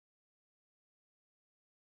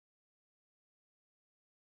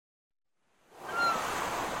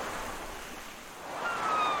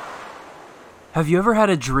Have you ever had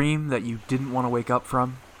a dream that you didn't want to wake up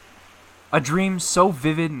from? A dream so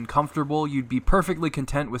vivid and comfortable you'd be perfectly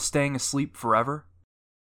content with staying asleep forever?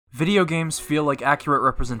 Video games feel like accurate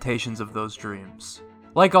representations of those dreams.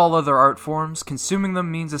 Like all other art forms, consuming them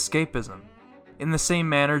means escapism. In the same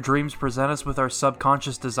manner, dreams present us with our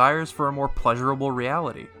subconscious desires for a more pleasurable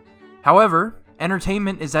reality. However,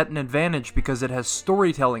 entertainment is at an advantage because it has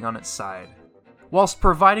storytelling on its side. Whilst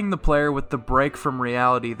providing the player with the break from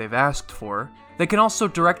reality they've asked for, they can also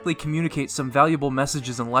directly communicate some valuable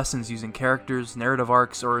messages and lessons using characters, narrative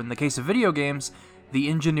arcs, or in the case of video games, the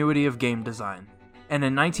ingenuity of game design. And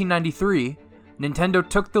in 1993, Nintendo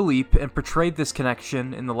took the leap and portrayed this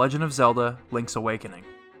connection in The Legend of Zelda: Link's Awakening.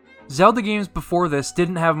 Zelda games before this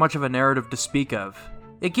didn't have much of a narrative to speak of.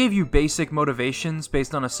 It gave you basic motivations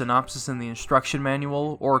based on a synopsis in the instruction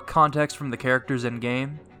manual or context from the characters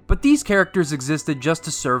in-game, but these characters existed just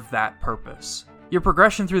to serve that purpose. Your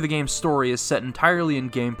progression through the game's story is set entirely in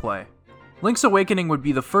gameplay. Link's Awakening would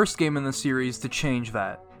be the first game in the series to change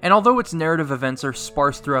that, and although its narrative events are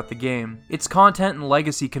sparse throughout the game, its content and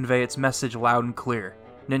legacy convey its message loud and clear.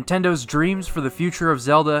 Nintendo's dreams for the future of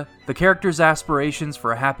Zelda, the characters' aspirations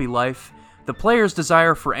for a happy life, the player's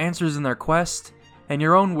desire for answers in their quest, and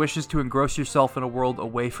your own wishes to engross yourself in a world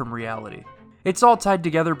away from reality. It's all tied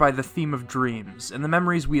together by the theme of dreams, and the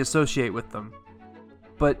memories we associate with them.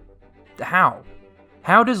 But how?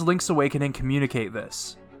 How does Link's Awakening communicate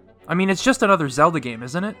this? I mean, it's just another Zelda game,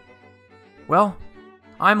 isn't it? Well,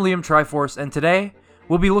 I'm Liam Triforce, and today,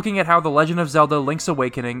 we'll be looking at how The Legend of Zelda: Link's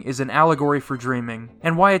Awakening is an allegory for dreaming,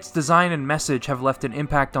 and why its design and message have left an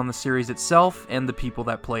impact on the series itself and the people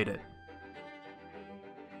that played it.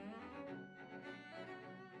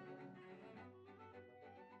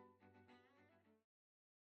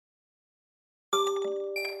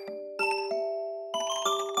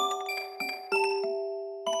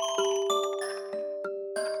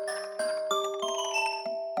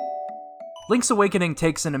 Link's Awakening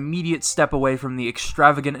takes an immediate step away from the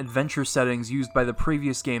extravagant adventure settings used by the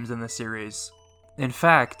previous games in the series. In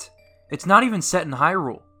fact, it's not even set in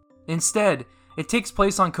Hyrule. Instead, it takes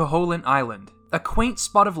place on Koholint Island, a quaint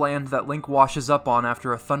spot of land that Link washes up on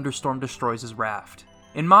after a thunderstorm destroys his raft.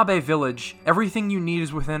 In Mabe Village, everything you need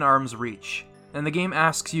is within arm's reach, and the game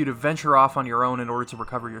asks you to venture off on your own in order to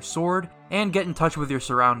recover your sword and get in touch with your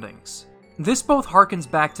surroundings. This both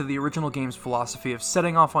harkens back to the original game's philosophy of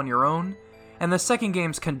setting off on your own, and the second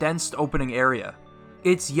game's condensed opening area.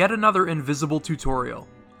 It's yet another invisible tutorial,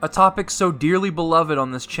 a topic so dearly beloved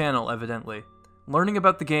on this channel, evidently. Learning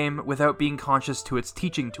about the game without being conscious to its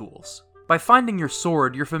teaching tools. By finding your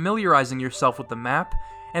sword, you're familiarizing yourself with the map,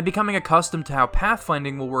 and becoming accustomed to how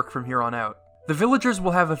pathfinding will work from here on out. The villagers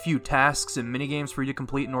will have a few tasks and minigames for you to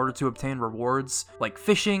complete in order to obtain rewards, like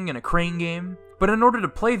fishing and a crane game, but in order to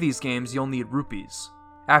play these games, you'll need rupees.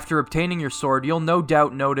 After obtaining your sword, you'll no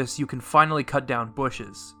doubt notice you can finally cut down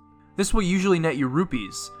bushes. This will usually net you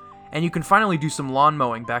rupees, and you can finally do some lawn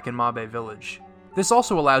mowing back in Mabe Village. This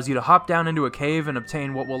also allows you to hop down into a cave and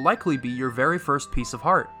obtain what will likely be your very first piece of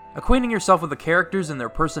heart. Acquainting yourself with the characters and their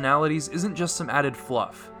personalities isn't just some added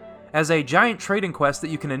fluff, as a giant trading quest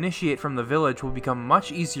that you can initiate from the village will become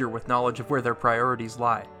much easier with knowledge of where their priorities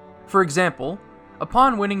lie. For example,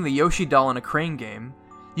 upon winning the Yoshi doll in a crane game,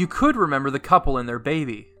 you could remember the couple and their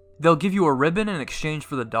baby. They'll give you a ribbon in exchange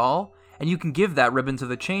for the doll, and you can give that ribbon to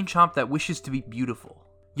the chain chomp that wishes to be beautiful.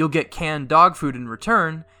 You'll get canned dog food in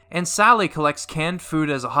return, and Sally collects canned food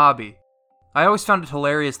as a hobby. I always found it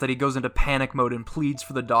hilarious that he goes into panic mode and pleads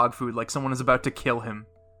for the dog food like someone is about to kill him.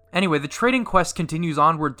 Anyway, the trading quest continues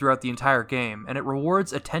onward throughout the entire game, and it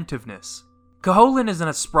rewards attentiveness. Koholint isn't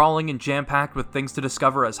as sprawling and jam-packed with things to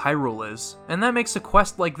discover as Hyrule is, and that makes a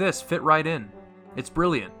quest like this fit right in. It's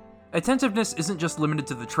brilliant. Attentiveness isn't just limited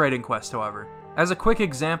to the trading quest, however. As a quick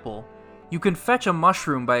example, you can fetch a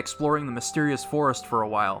mushroom by exploring the mysterious forest for a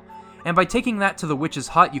while, and by taking that to the witch's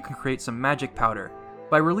hut you can create some magic powder.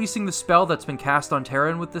 By releasing the spell that's been cast on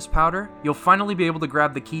Terran with this powder, you'll finally be able to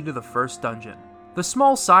grab the key to the first dungeon. The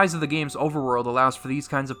small size of the game's overworld allows for these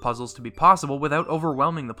kinds of puzzles to be possible without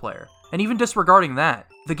overwhelming the player. And even disregarding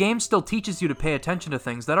that, the game still teaches you to pay attention to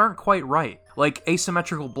things that aren't quite right, like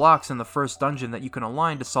asymmetrical blocks in the first dungeon that you can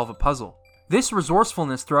align to solve a puzzle. This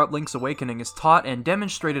resourcefulness throughout Link's Awakening is taught and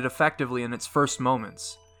demonstrated effectively in its first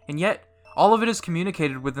moments, and yet, all of it is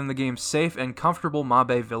communicated within the game's safe and comfortable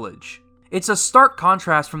Mabe Village. It's a stark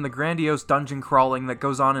contrast from the grandiose dungeon crawling that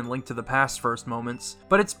goes on in Link to the Past's first moments,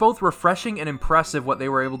 but it's both refreshing and impressive what they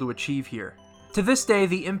were able to achieve here. To this day,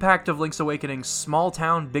 the impact of Link's Awakening's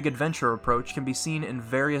small-town, big-adventure approach can be seen in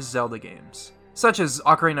various Zelda games, such as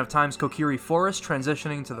Ocarina of Time's Kokiri Forest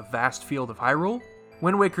transitioning to the vast field of Hyrule,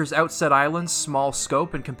 Wind Waker's Outset Island's small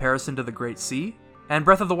scope in comparison to the Great Sea, and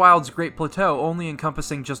Breath of the Wild's Great Plateau only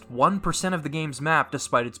encompassing just 1% of the game's map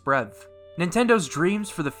despite its breadth. Nintendo's dreams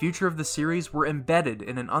for the future of the series were embedded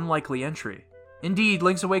in an unlikely entry. Indeed,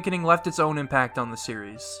 Link's Awakening left its own impact on the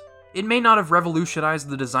series. It may not have revolutionized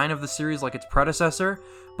the design of the series like its predecessor,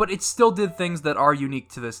 but it still did things that are unique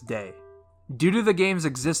to this day. Due to the game's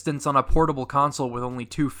existence on a portable console with only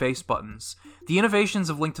 2 face buttons, the innovations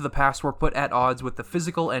of Link to the Past were put at odds with the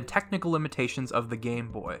physical and technical limitations of the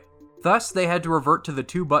Game Boy. Thus, they had to revert to the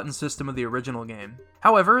 2-button system of the original game.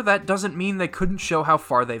 However, that doesn't mean they couldn't show how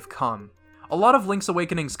far they've come. A lot of Link's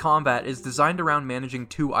Awakening's combat is designed around managing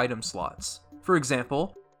 2 item slots. For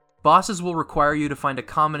example, bosses will require you to find a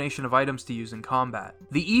combination of items to use in combat.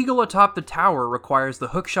 The eagle atop the tower requires the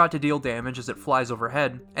hookshot to deal damage as it flies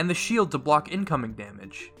overhead, and the shield to block incoming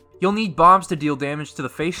damage. You'll need bombs to deal damage to the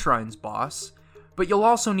Face Shrine's boss, but you'll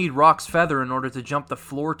also need Rock's Feather in order to jump the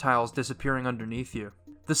floor tiles disappearing underneath you.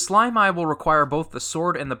 The Slime Eye will require both the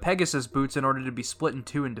sword and the Pegasus boots in order to be split in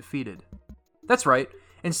 2 and defeated. That's right,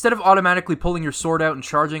 instead of automatically pulling your sword out and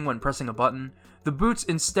charging when pressing a button, the boots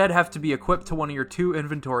instead have to be equipped to one of your 2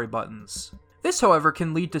 inventory buttons. This, however,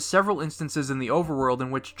 can lead to several instances in the overworld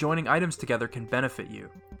in which joining items together can benefit you.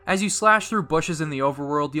 As you slash through bushes in the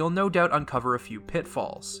overworld, you'll no doubt uncover a few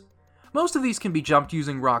pitfalls. Most of these can be jumped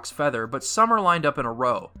using Rock's Feather, but some are lined up in a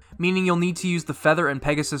row, meaning you'll need to use the Feather and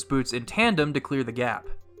Pegasus boots in tandem to clear the gap.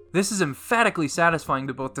 This is emphatically satisfying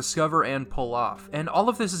to both discover and pull off, and all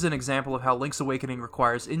of this is an example of how Link's Awakening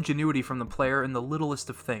requires ingenuity from the player in the littlest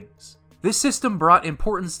of things. This system brought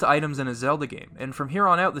importance to items in a Zelda game, and from here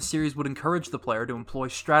on out the series would encourage the player to employ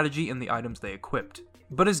strategy in the items they equipped.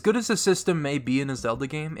 But as good as the system may be in a Zelda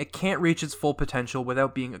game, it can't reach its full potential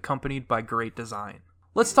without being accompanied by great design.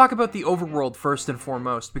 Let's talk about the overworld first and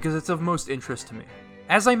foremost, because it's of most interest to me.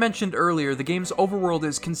 As I mentioned earlier, the game's overworld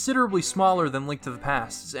is considerably smaller than Link to the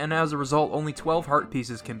Past's, and as a result, only 12 heart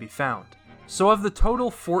pieces can be found. So of the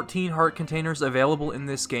total 14 heart containers available in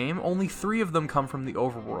this game, only 3 of them come from the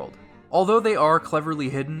overworld. Although they are cleverly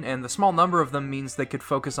hidden, and the small number of them means they could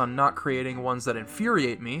focus on not creating ones that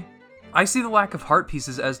infuriate me, I see the lack of heart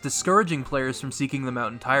pieces as discouraging players from seeking them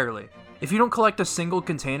out entirely. If you don't collect a single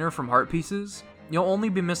container from heart pieces, you'll only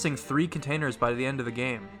be missing 3 containers by the end of the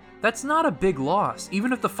game. That's not a big loss,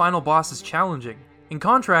 even if the final boss is challenging. In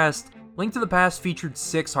contrast, Link to the Past featured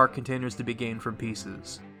 6 heart containers to be gained from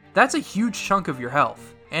pieces. That's a huge chunk of your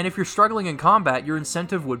health, and if you're struggling in combat, your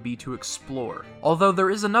incentive would be to explore. Although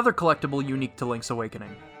there is another collectible unique to Link's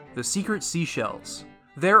Awakening, the secret seashells.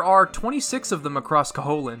 There are 26 of them across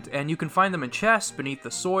Koholint, and you can find them in chests, beneath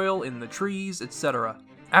the soil, in the trees, etc.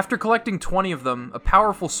 After collecting 20 of them, a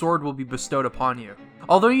powerful sword will be bestowed upon you.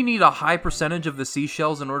 Although you need a high percentage of the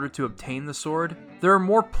seashells in order to obtain the sword, they are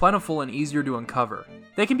more plentiful and easier to uncover.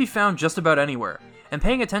 They can be found just about anywhere, and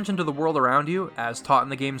paying attention to the world around you, as taught in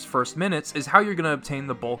the game's first minutes, is how you're going to obtain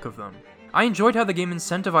the bulk of them. I enjoyed how the game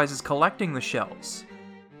incentivizes collecting the shells.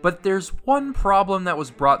 But there's one problem that was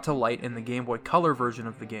brought to light in the Game Boy Color version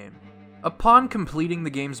of the game. Upon completing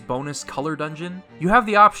the game's bonus color dungeon, you have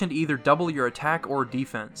the option to either double your attack or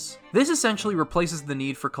defense. This essentially replaces the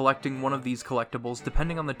need for collecting one of these collectibles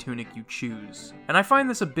depending on the tunic you choose, and I find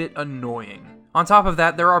this a bit annoying. On top of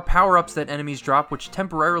that, there are power-ups that enemies drop which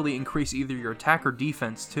temporarily increase either your attack or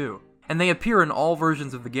defense too, and they appear in all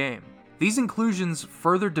versions of the game. These inclusions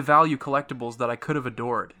further devalue collectibles that I could have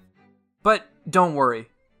adored. But don't worry.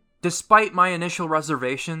 Despite my initial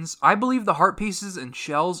reservations, I believe the heart pieces and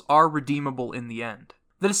shells are redeemable in the end.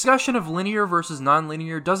 The discussion of linear versus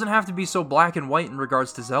non-linear doesn't have to be so black and white in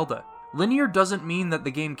regards to Zelda. Linear doesn't mean that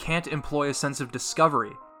the game can't employ a sense of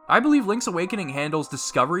discovery. I believe Link's Awakening handles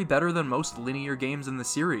discovery better than most linear games in the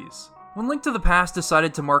series. When Link to the Past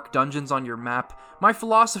decided to mark dungeons on your map, my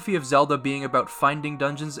philosophy of Zelda being about finding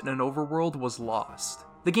dungeons in an overworld was lost.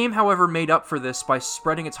 The game, however, made up for this by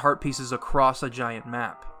spreading its heart pieces across a giant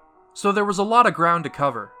map. So there was a lot of ground to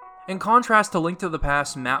cover. In contrast to Link to the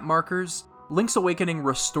Past map markers, Link's Awakening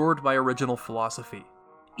restored my original philosophy.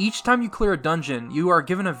 Each time you clear a dungeon, you are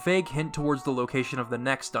given a vague hint towards the location of the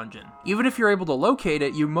next dungeon. Even if you're able to locate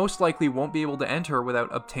it, you most likely won't be able to enter without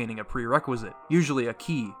obtaining a prerequisite, usually a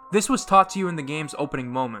key. This was taught to you in the game's opening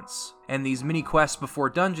moments, and these mini quests before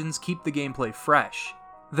dungeons keep the gameplay fresh.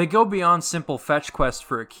 They go beyond simple fetch quests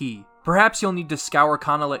for a key. Perhaps you'll need to scour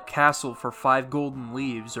Connaught Castle for 5 golden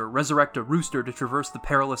leaves, or resurrect a rooster to traverse the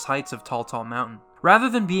perilous heights of Tall Tall Mountain. Rather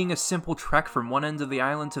than being a simple trek from one end of the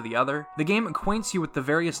island to the other, the game acquaints you with the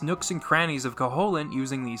various nooks and crannies of Koholint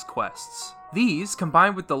using these quests. These,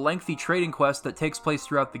 combined with the lengthy trading quest that takes place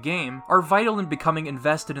throughout the game, are vital in becoming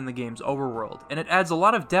invested in the game's overworld, and it adds a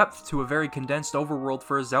lot of depth to a very condensed overworld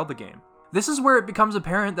for a Zelda game. This is where it becomes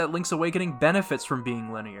apparent that Link's Awakening benefits from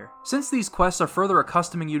being linear. Since these quests are further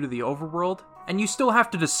accustoming you to the overworld, and you still have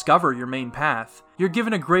to discover your main path, you're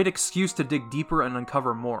given a great excuse to dig deeper and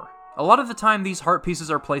uncover more. A lot of the time these heart pieces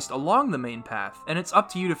are placed along the main path, and it's up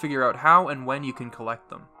to you to figure out how and when you can collect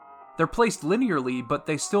them. They're placed linearly, but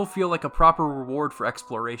they still feel like a proper reward for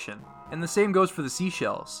exploration. And the same goes for the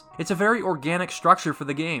seashells. It's a very organic structure for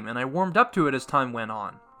the game, and I warmed up to it as time went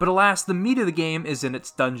on. But alas, the meat of the game is in its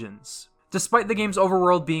dungeons. Despite the game's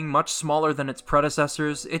overworld being much smaller than its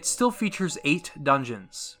predecessors, it still features 8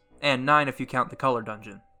 dungeons, and 9 if you count the color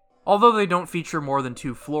dungeon. Although they don't feature more than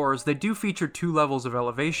 2 floors, they do feature 2 levels of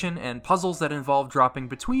elevation and puzzles that involve dropping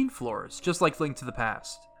between floors, just like Link to the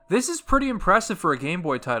Past. This is pretty impressive for a Game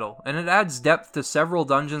Boy title, and it adds depth to several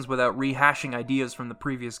dungeons without rehashing ideas from the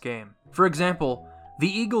previous game. For example, the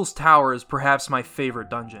Eagle's Tower is perhaps my favorite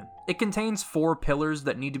dungeon. It contains 4 pillars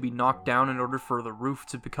that need to be knocked down in order for the roof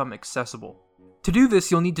to become accessible. To do this,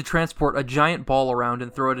 you'll need to transport a giant ball around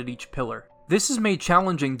and throw it at each pillar. This is made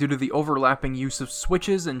challenging due to the overlapping use of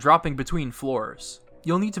switches and dropping between floors.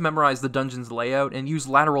 You'll need to memorize the dungeon's layout and use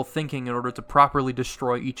lateral thinking in order to properly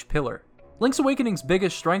destroy each pillar. Link's Awakening's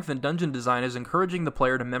biggest strength in dungeon design is encouraging the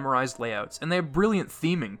player to memorize layouts, and they have brilliant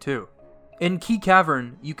theming too. In Key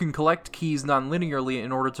Cavern, you can collect keys non-linearly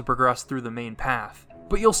in order to progress through the main path,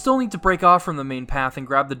 but you'll still need to break off from the main path and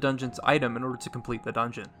grab the dungeon's item in order to complete the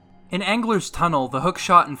dungeon. In Angler's Tunnel, the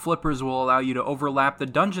hookshot and flippers will allow you to overlap the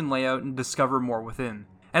dungeon layout and discover more within,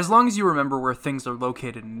 as long as you remember where things are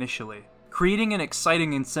located initially, creating an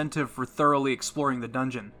exciting incentive for thoroughly exploring the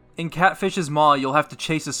dungeon. In Catfish's Maw, you'll have to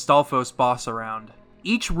chase a Stalfos boss around.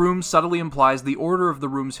 Each room subtly implies the order of the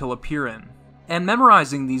rooms he'll appear in, and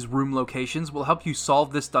memorizing these room locations will help you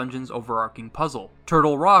solve this dungeon's overarching puzzle.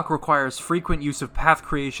 Turtle Rock requires frequent use of path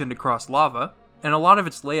creation to cross lava, and a lot of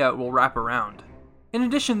its layout will wrap around. In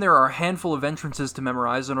addition, there are a handful of entrances to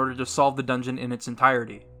memorize in order to solve the dungeon in its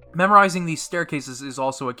entirety. Memorizing these staircases is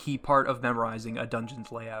also a key part of memorizing a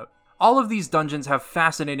dungeon's layout. All of these dungeons have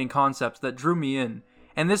fascinating concepts that drew me in,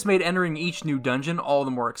 and this made entering each new dungeon all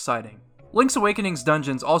the more exciting. Link's Awakening's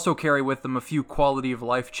dungeons also carry with them a few quality of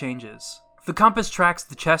life changes. The compass tracks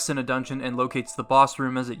the chests in a dungeon and locates the boss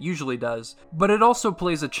room as it usually does, but it also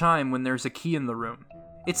plays a chime when there's a key in the room.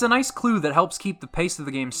 It's a nice clue that helps keep the pace of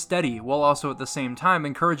the game steady, while also at the same time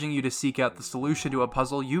encouraging you to seek out the solution to a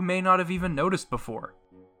puzzle you may not have even noticed before.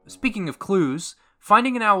 Speaking of clues,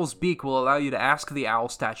 finding an owl's beak will allow you to ask the owl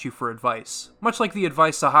statue for advice, much like the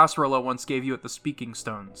advice Sahasrara once gave you at the Speaking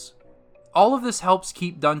Stones. All of this helps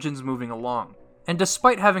keep dungeons moving along, and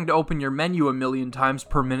despite having to open your menu a million times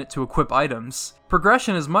per minute to equip items,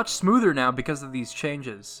 progression is much smoother now because of these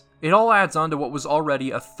changes. It all adds on to what was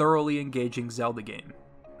already a thoroughly engaging Zelda game.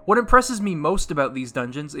 What impresses me most about these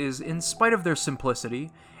dungeons is, in spite of their simplicity,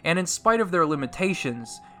 and in spite of their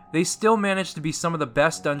limitations, they still manage to be some of the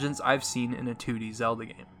best dungeons I've seen in a 2D Zelda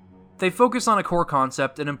game. They focus on a core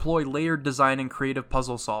concept and employ layered design and creative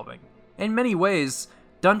puzzle solving. In many ways,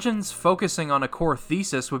 dungeons focusing on a core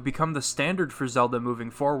thesis would become the standard for Zelda moving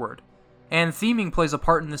forward. And theming plays a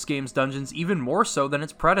part in this game's dungeons even more so than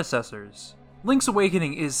its predecessors. Link's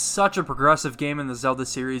Awakening is such a progressive game in the Zelda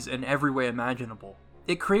series in every way imaginable.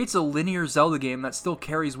 It creates a linear Zelda game that still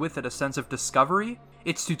carries with it a sense of discovery,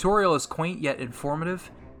 its tutorial is quaint yet informative,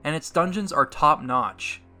 and its dungeons are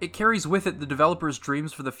top-notch. It carries with it the developers'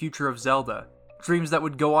 dreams for the future of Zelda, dreams that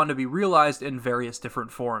would go on to be realized in various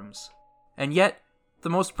different forms. And yet, the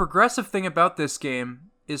most progressive thing about this game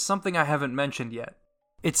is something I haven't mentioned yet.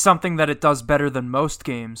 It's something that it does better than most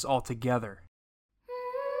games altogether.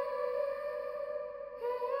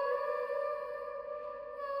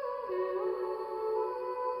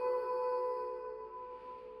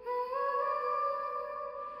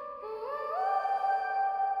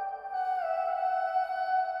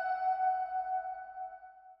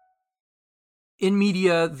 In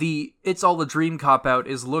media, the "it's all a dream" cop-out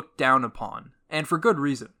is looked down upon, and for good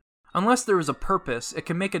reason. Unless there is a purpose, it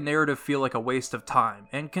can make a narrative feel like a waste of time,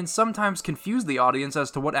 and can sometimes confuse the audience as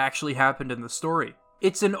to what actually happened in the story.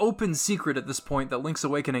 It's an open secret at this point that Link's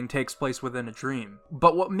Awakening takes place within a dream,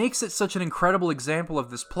 but what makes it such an incredible example of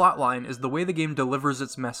this plotline is the way the game delivers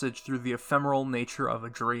its message through the ephemeral nature of a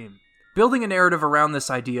dream. Building a narrative around this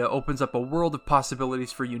idea opens up a world of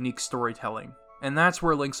possibilities for unique storytelling, and that's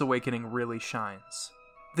where Link's Awakening really shines.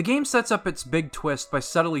 The game sets up its big twist by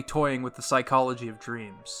subtly toying with the psychology of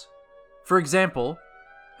dreams. For example,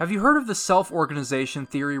 have you heard of the self-organization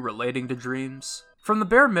theory relating to dreams? From the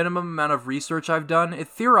bare minimum amount of research I've done, it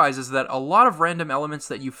theorizes that a lot of random elements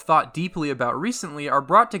that you've thought deeply about recently are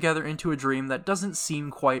brought together into a dream that doesn't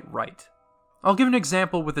seem quite right. I'll give an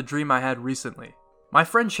example with a dream I had recently. My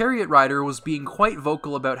friend Chariot Rider was being quite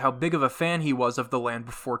vocal about how big of a fan he was of The Land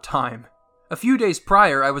Before Time. A few days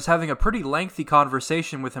prior, I was having a pretty lengthy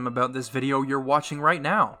conversation with him about this video you're watching right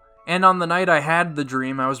now. And on the night I had the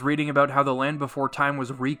dream, I was reading about how The Land Before Time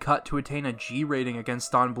was recut to attain a G rating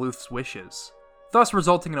against Don Bluth's wishes, thus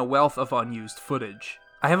resulting in a wealth of unused footage.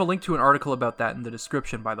 I have a link to an article about that in the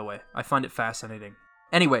description, by the way. I find it fascinating.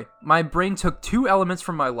 Anyway, my brain took two elements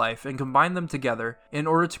from my life and combined them together in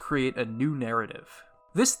order to create a new narrative.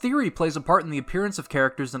 This theory plays a part in the appearance of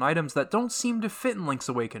characters and items that don't seem to fit in Link's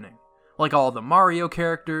Awakening, like all the Mario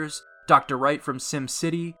characters, Dr. Wright from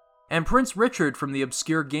SimCity, and Prince Richard from the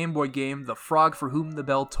obscure Game Boy game The Frog for Whom the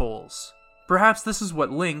Bell Tolls. Perhaps this is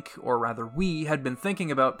what Link, or rather we, had been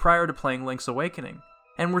thinking about prior to playing Link's Awakening,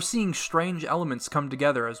 and we're seeing strange elements come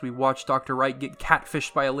together as we watch Dr. Wright get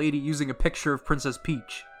catfished by a lady using a picture of Princess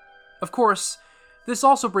Peach. Of course, this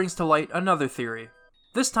also brings to light another theory,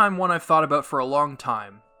 this time one I've thought about for a long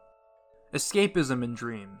time. Escapism in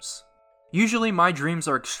dreams. Usually my dreams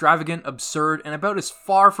are extravagant, absurd, and about as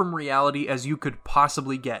far from reality as you could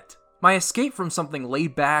possibly get. My escape from something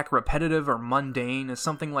laid back, repetitive, or mundane is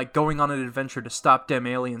something like going on an adventure to stop them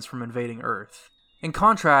aliens from invading Earth. In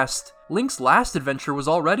contrast, Link's last adventure was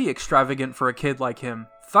already extravagant for a kid like him,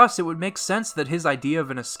 thus it would make sense that his idea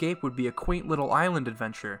of an escape would be a quaint little island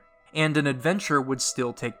adventure, and an adventure would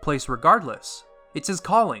still take place regardless. It's his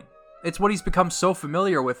calling. It's what he's become so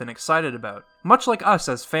familiar with and excited about, much like us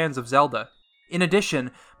as fans of Zelda. In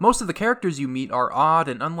addition, most of the characters you meet are odd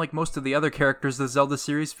and unlike most of the other characters the Zelda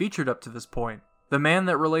series featured up to this point. The man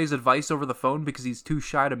that relays advice over the phone because he's too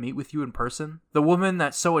shy to meet with you in person. The woman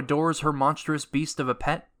that so adores her monstrous beast of a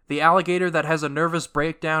pet. The alligator that has a nervous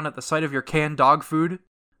breakdown at the sight of your canned dog food.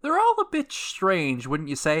 They're all a bit strange, wouldn't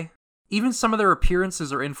you say? Even some of their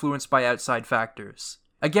appearances are influenced by outside factors.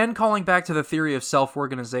 Again, calling back to the theory of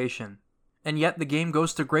self-organization. And yet the game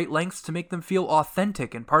goes to great lengths to make them feel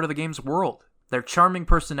authentic and part of the game's world. Their charming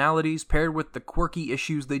personalities, paired with the quirky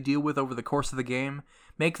issues they deal with over the course of the game,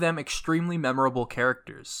 make them extremely memorable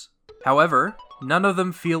characters. However, none of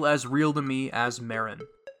them feel as real to me as Marin.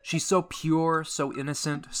 She's so pure, so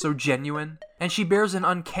innocent, so genuine, and she bears an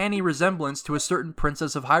uncanny resemblance to a certain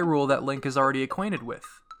princess of Hyrule that Link is already acquainted with.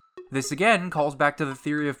 This again calls back to the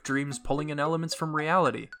theory of dreams pulling in elements from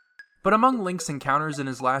reality. But among Link's encounters in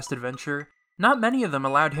his last adventure, not many of them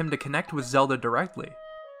allowed him to connect with Zelda directly.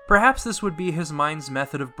 Perhaps this would be his mind's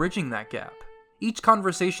method of bridging that gap. Each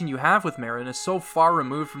conversation you have with Marin is so far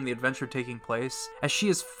removed from the adventure taking place, as she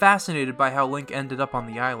is fascinated by how Link ended up on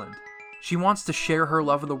the island. She wants to share her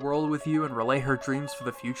love of the world with you and relay her dreams for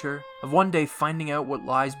the future, of one day finding out what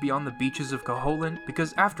lies beyond the beaches of Koholint,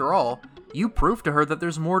 because after all, you proved to her that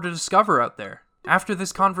there's more to discover out there. After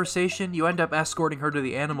this conversation, you end up escorting her to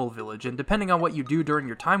the animal village, and depending on what you do during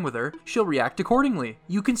your time with her, she'll react accordingly.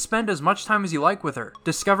 You can spend as much time as you like with her,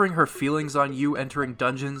 discovering her feelings on you entering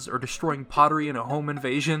dungeons or destroying pottery in a home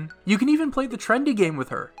invasion. You can even play the trendy game with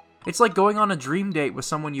her. It's like going on a dream date with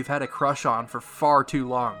someone you've had a crush on for far too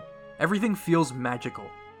long. Everything feels magical.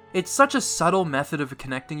 It's such a subtle method of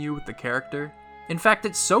connecting you with the character. In fact,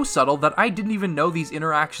 it's so subtle that I didn't even know these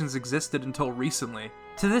interactions existed until recently.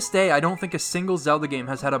 To this day, I don't think a single Zelda game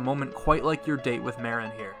has had a moment quite like your date with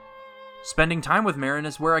Marin here. Spending time with Marin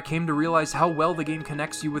is where I came to realize how well the game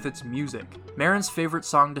connects you with its music. Marin's favorite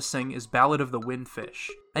song to sing is Ballad of the Windfish,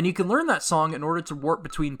 and you can learn that song in order to warp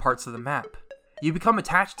between parts of the map. You become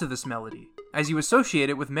attached to this melody, as you associate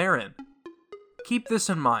it with Marin. Keep this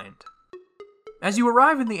in mind. As you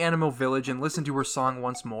arrive in the animal village and listen to her song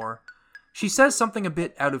once more, she says something a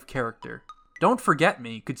bit out of character. Don't forget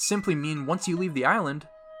me could simply mean once you leave the island,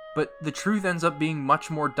 but the truth ends up being much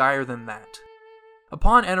more dire than that.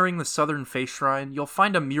 Upon entering the southern face shrine, you'll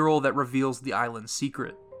find a mural that reveals the island's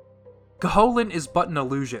secret. Koholint is but an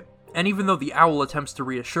illusion, and even though the owl attempts to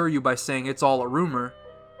reassure you by saying it's all a rumor,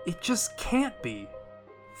 it just can't be.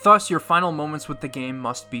 Thus, your final moments with the game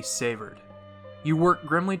must be savored. You work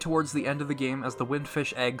grimly towards the end of the game as the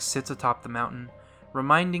windfish egg sits atop the mountain,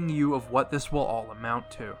 reminding you of what this will all amount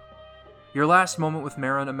to. Your last moment with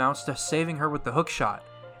Marin amounts to saving her with the hookshot,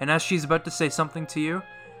 and as she's about to say something to you,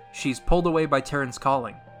 she's pulled away by Terran's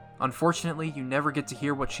calling. Unfortunately, you never get to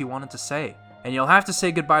hear what she wanted to say, and you'll have to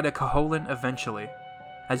say goodbye to Koholint eventually.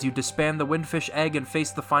 As you disband the Windfish Egg and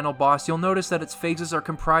face the final boss, you'll notice that its phases are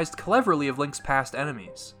comprised cleverly of Link's past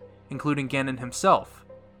enemies, including Ganon himself.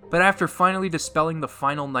 But after finally dispelling the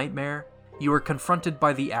final nightmare, you are confronted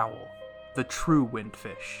by the owl, the true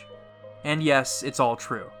Windfish. And yes, it's all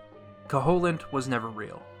true. Koholint was never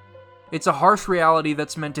real. It's a harsh reality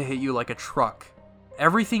that's meant to hit you like a truck.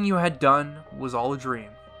 Everything you had done was all a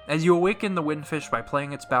dream. As you awaken the Windfish by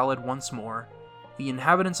playing its ballad once more, the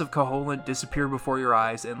inhabitants of Koholint disappear before your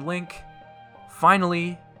eyes, and Link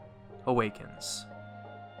finally awakens.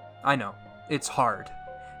 I know, it's hard.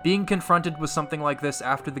 Being confronted with something like this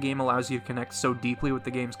after the game allows you to connect so deeply with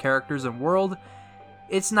the game's characters and world,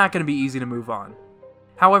 it's not going to be easy to move on.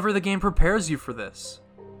 However, the game prepares you for this.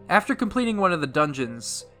 After completing one of the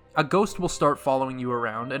dungeons, a ghost will start following you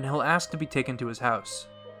around, and he'll ask to be taken to his house.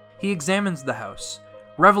 He examines the house,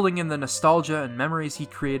 reveling in the nostalgia and memories he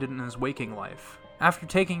created in his waking life. After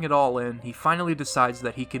taking it all in, he finally decides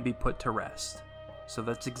that he can be put to rest. So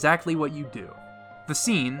that's exactly what you do. The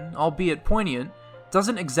scene, albeit poignant,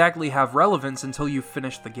 doesn't exactly have relevance until you've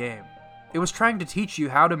finished the game. It was trying to teach you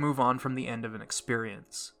how to move on from the end of an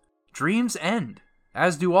experience. Dreams end,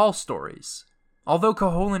 as do all stories. Although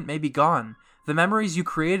Koholint may be gone, the memories you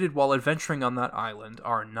created while adventuring on that island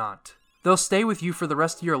are not. They'll stay with you for the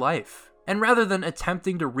rest of your life, and rather than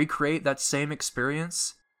attempting to recreate that same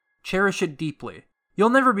experience, cherish it deeply. You'll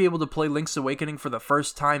never be able to play Link's Awakening for the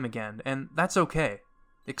first time again, and that's okay.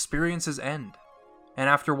 Experiences end. And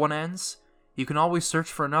after one ends, you can always search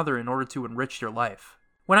for another in order to enrich your life.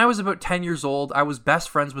 When I was about 10 years old, I was best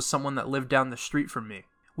friends with someone that lived down the street from me.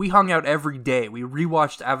 We hung out every day, we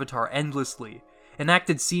rewatched Avatar endlessly,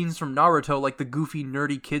 enacted scenes from Naruto like the goofy,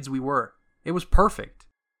 nerdy kids we were. It was perfect.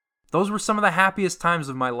 Those were some of the happiest times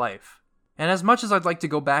of my life. And as much as I'd like to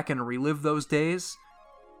go back and relive those days,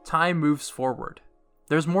 time moves forward.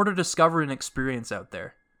 There's more to discover and experience out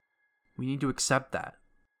there. We need to accept that.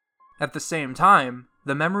 At the same time,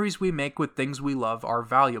 the memories we make with things we love are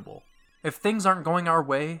valuable. If things aren't going our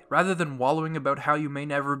way, rather than wallowing about how you may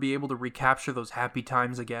never be able to recapture those happy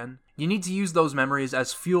times again, you need to use those memories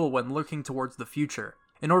as fuel when looking towards the future,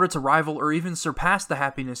 in order to rival or even surpass the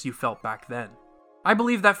happiness you felt back then. I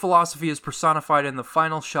believe that philosophy is personified in the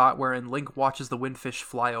final shot wherein Link watches the Windfish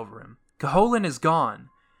fly over him. Koholint is gone,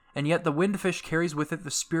 and yet the Windfish carries with it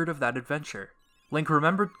the spirit of that adventure. Link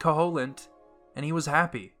remembered Koholint, and he was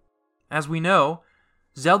happy. As we know,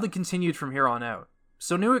 Zelda continued from here on out,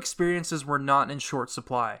 so new experiences were not in short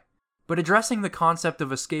supply. But addressing the concept of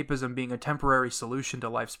escapism being a temporary solution to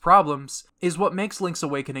life's problems is what makes Link's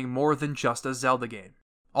Awakening more than just a Zelda game.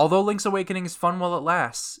 Although Link's Awakening is fun while it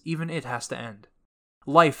lasts, even it has to end.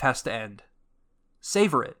 Life has to end.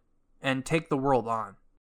 Savor it, and take the world on.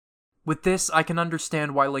 With this, I can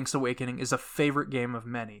understand why Link's Awakening is a favorite game of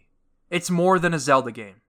many. It's more than a Zelda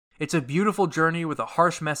game. It's a beautiful journey with a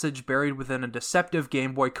harsh message buried within a deceptive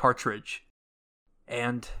Game Boy cartridge.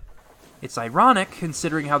 And it's ironic,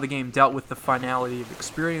 considering how the game dealt with the finality of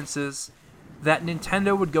experiences, that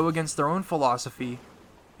Nintendo would go against their own philosophy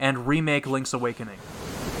and remake Link's Awakening.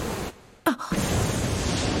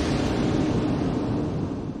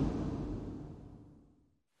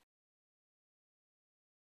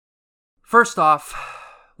 First off,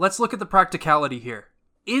 let's look at the practicality here.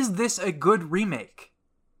 Is this a good remake?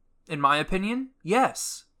 In my opinion,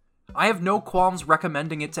 yes. I have no qualms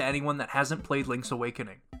recommending it to anyone that hasn't played Link's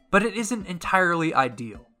Awakening. But it isn't entirely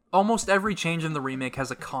ideal. Almost every change in the remake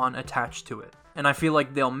has a con attached to it, and I feel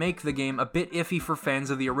like they'll make the game a bit iffy for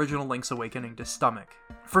fans of the original Link's Awakening to stomach.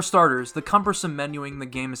 For starters, the cumbersome menuing the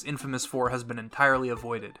game is infamous for has been entirely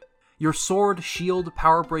avoided. Your sword, shield,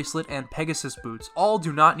 power bracelet, and Pegasus boots all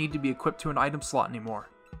do not need to be equipped to an item slot anymore,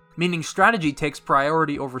 meaning strategy takes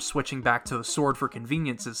priority over switching back to the sword for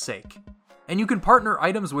convenience's sake. And you can partner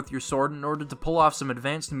items with your sword in order to pull off some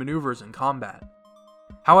advanced maneuvers in combat.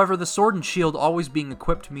 However, the sword and shield always being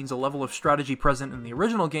equipped means a level of strategy present in the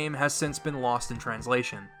original game has since been lost in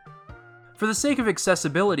translation. For the sake of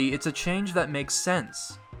accessibility, it's a change that makes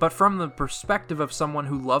sense, but from the perspective of someone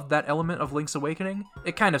who loved that element of Link's Awakening,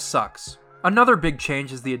 it kind of sucks. Another big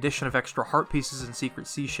change is the addition of extra heart pieces and secret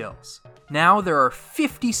seashells. Now there are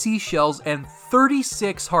 50 seashells and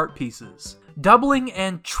 36 heart pieces, doubling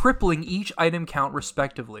and tripling each item count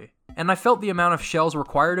respectively. And I felt the amount of shells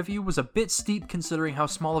required of you was a bit steep considering how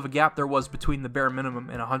small of a gap there was between the bare minimum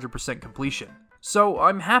and 100% completion. So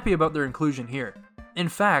I'm happy about their inclusion here. In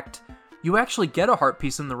fact, you actually get a heart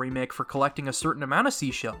piece in the remake for collecting a certain amount of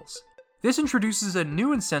seashells. This introduces a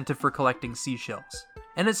new incentive for collecting seashells,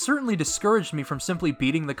 and it certainly discouraged me from simply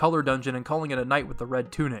beating the color dungeon and calling it a night with the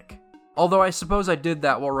red tunic. Although I suppose I did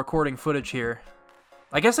that while recording footage here.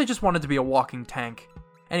 I guess I just wanted to be a walking tank.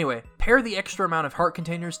 Anyway, pair the extra amount of heart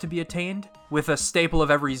containers to be attained with a staple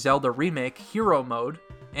of every Zelda remake, Hero Mode,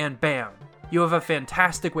 and bam, you have a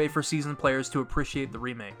fantastic way for seasoned players to appreciate the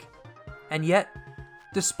remake. And yet,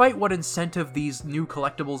 despite what incentive these new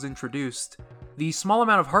collectibles introduced, the small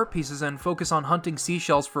amount of heart pieces and focus on hunting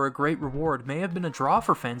seashells for a great reward may have been a draw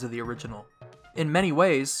for fans of the original. In many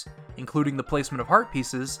ways, including the placement of heart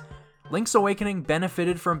pieces, Link's Awakening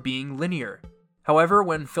benefited from being linear. However,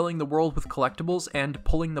 when filling the world with collectibles and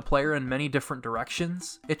pulling the player in many different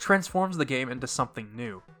directions, it transforms the game into something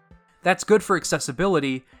new. That's good for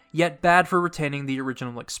accessibility, yet bad for retaining the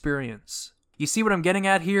original experience. You see what I'm getting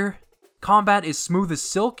at here? Combat is smooth as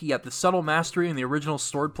silk, yet the subtle mastery in the original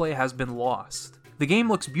swordplay has been lost. The game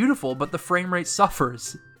looks beautiful, but the frame rate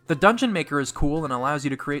suffers. The Dungeon Maker is cool and allows you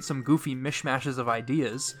to create some goofy mishmashes of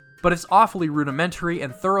ideas, but it's awfully rudimentary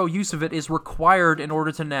and thorough use of it is required in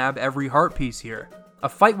order to nab every heart piece here. A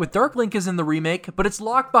fight with Dark Link is in the remake, but it's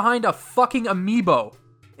locked behind a fucking amiibo.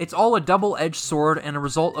 It's all a double-edged sword and a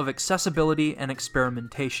result of accessibility and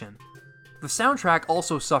experimentation. The soundtrack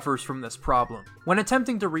also suffers from this problem. When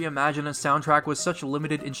attempting to reimagine a soundtrack with such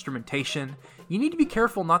limited instrumentation, you need to be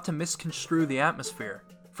careful not to misconstrue the atmosphere.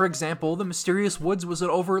 For example, The Mysterious Woods was an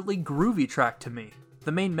overtly groovy track to me.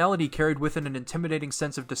 The main melody carried with it an intimidating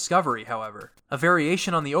sense of discovery, however, a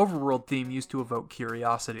variation on the overworld theme used to evoke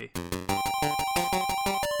curiosity.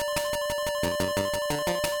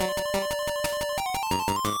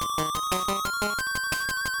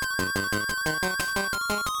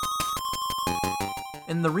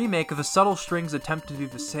 In the remake, the subtle strings attempt to do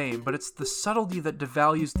the same, but it's the subtlety that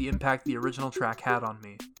devalues the impact the original track had on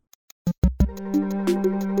me.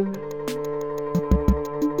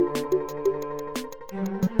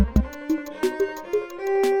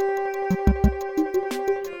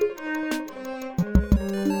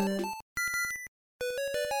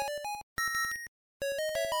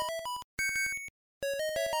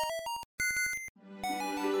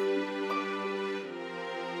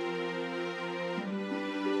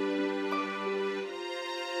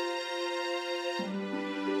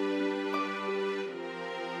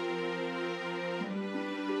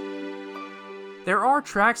 There are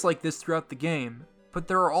tracks like this throughout the game, but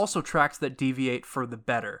there are also tracks that deviate for the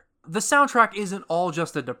better. The soundtrack isn't all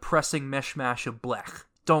just a depressing mishmash of blech.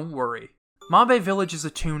 Don't worry. Mabe Village is a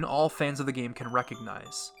tune all fans of the game can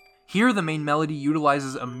recognize. Here, the main melody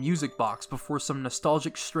utilizes a music box before some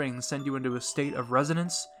nostalgic strings send you into a state of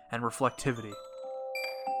resonance and reflectivity.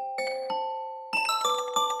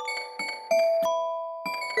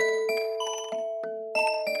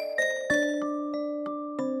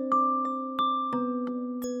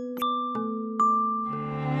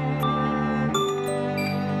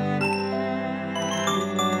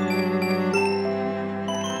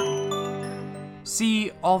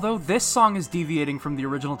 See, although this song is deviating from the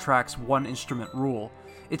original track's one-instrument rule,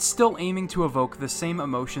 it's still aiming to evoke the same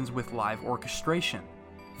emotions with live orchestration.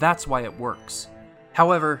 That's why it works.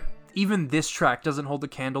 However, even this track doesn't hold a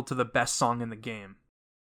candle to the best song in the game.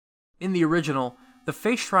 In the original, the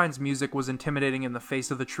Face Shrine's music was intimidating in the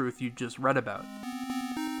face of the truth you just read about.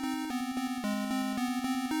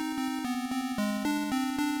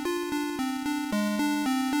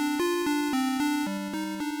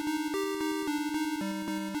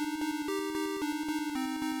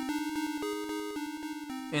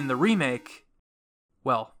 In the remake,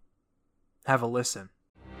 well, have a listen.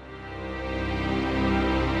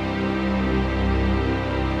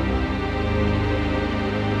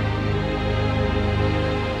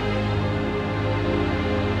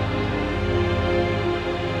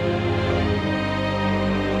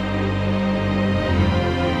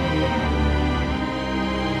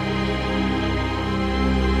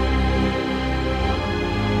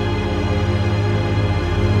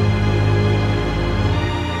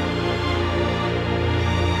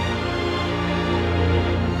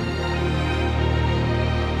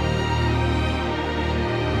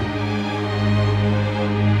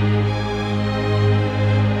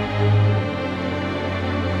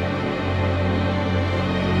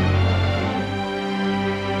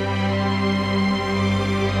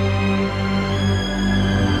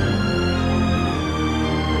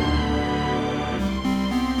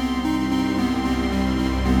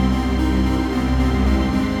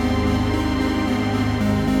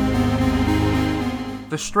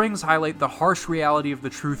 The strings highlight the harsh reality of the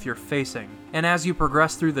truth you're facing, and as you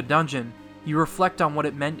progress through the dungeon, you reflect on what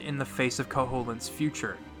it meant in the face of Koholin's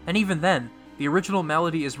future. And even then, the original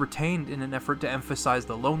melody is retained in an effort to emphasize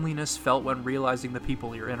the loneliness felt when realizing the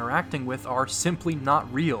people you're interacting with are simply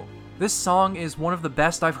not real. This song is one of the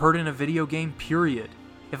best I've heard in a video game, period.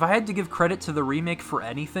 If I had to give credit to the remake for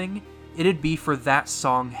anything, it'd be for that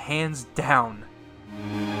song, hands down.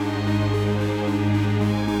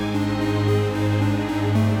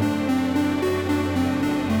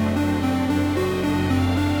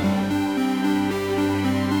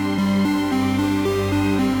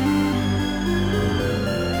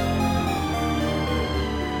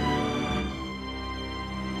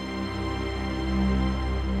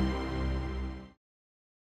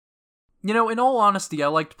 You know, in all honesty, I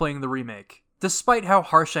liked playing the remake, despite how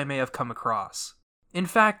harsh I may have come across. In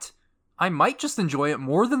fact, I might just enjoy it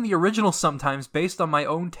more than the original sometimes based on my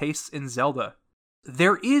own tastes in Zelda.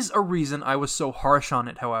 There is a reason I was so harsh on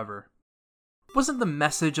it, however. Wasn't the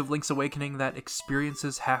message of Link's Awakening that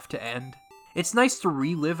experiences have to end? It's nice to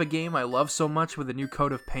relive a game I love so much with a new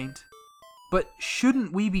coat of paint. But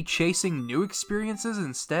shouldn't we be chasing new experiences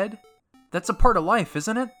instead? That's a part of life,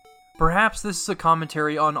 isn't it? Perhaps this is a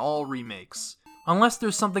commentary on all remakes. Unless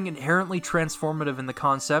there's something inherently transformative in the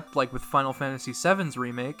concept, like with Final Fantasy VII's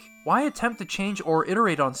remake, why attempt to change or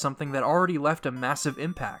iterate on something that already left a massive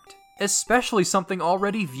impact? Especially something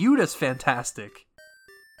already viewed as fantastic.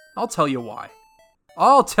 I'll tell you why.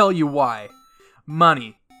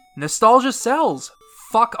 Money. Nostalgia sells.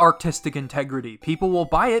 Fuck artistic integrity. People will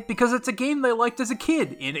buy it because it's a game they liked as a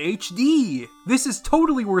kid, in HD. This is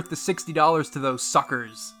totally worth the $60 to those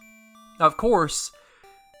suckers. Of course,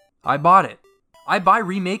 I bought it. I buy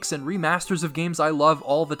remakes and remasters of games I love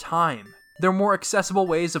all the time. They're more accessible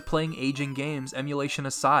ways of playing aging games, emulation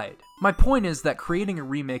aside. My point is that creating a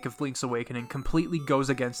remake of Link's Awakening completely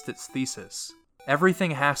goes against its thesis.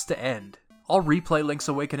 Everything has to end. I'll replay Link's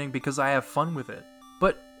Awakening because I have fun with it,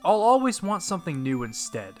 but I'll always want something new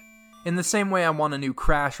instead. In the same way I want a new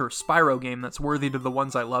Crash or Spyro game that's worthy to the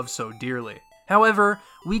ones I love so dearly. However,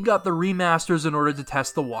 we got the remasters in order to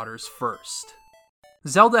test the waters first.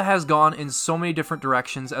 Zelda has gone in so many different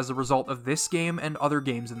directions as a result of this game and other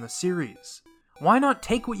games in the series. Why not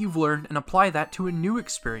take what you've learned and apply that to a new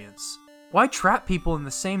experience? Why trap people in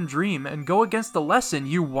the same dream and go against the lesson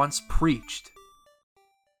you once preached?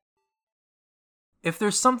 If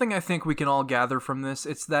there's something I think we can all gather from this,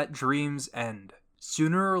 it's that dreams end.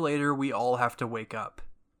 Sooner or later, we all have to wake up.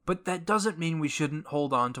 But that doesn't mean we shouldn't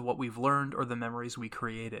hold on to what we've learned or the memories we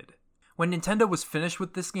created. When Nintendo was finished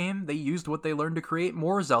with this game, they used what they learned to create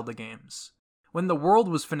more Zelda games. When the world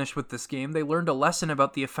was finished with this game, they learned a lesson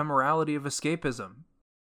about the ephemerality of escapism.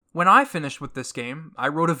 When I finished with this game, I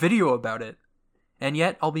wrote a video about it. And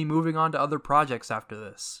yet, I'll be moving on to other projects after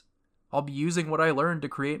this. I'll be using what I learned to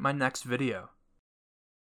create my next video.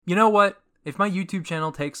 You know what? If my YouTube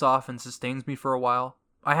channel takes off and sustains me for a while,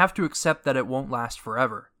 I have to accept that it won't last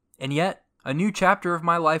forever. And yet, a new chapter of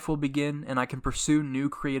my life will begin and I can pursue new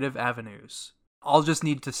creative avenues. I'll just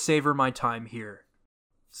need to savor my time here.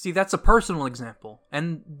 See, that's a personal example,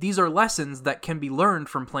 and these are lessons that can be learned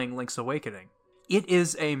from playing Link's Awakening. It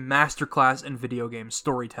is a masterclass in video game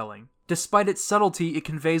storytelling. Despite its subtlety, it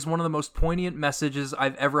conveys one of the most poignant messages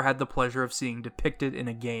I've ever had the pleasure of seeing depicted in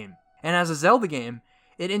a game. And as a Zelda game,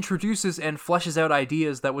 it introduces and fleshes out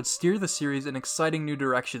ideas that would steer the series in exciting new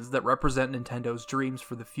directions that represent Nintendo's dreams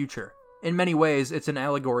for the future. In many ways, it's an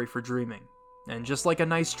allegory for dreaming. And just like a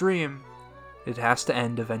nice dream, it has to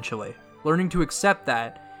end eventually. Learning to accept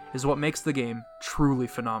that is what makes the game truly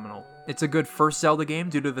phenomenal. It's a good first Zelda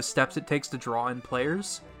game due to the steps it takes to draw in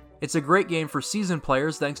players. It's a great game for seasoned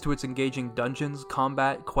players thanks to its engaging dungeons,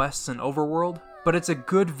 combat, quests, and overworld. But it's a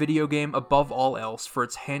good video game above all else for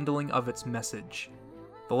its handling of its message.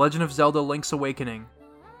 The Legend of Zelda: Link's Awakening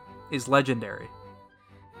is legendary.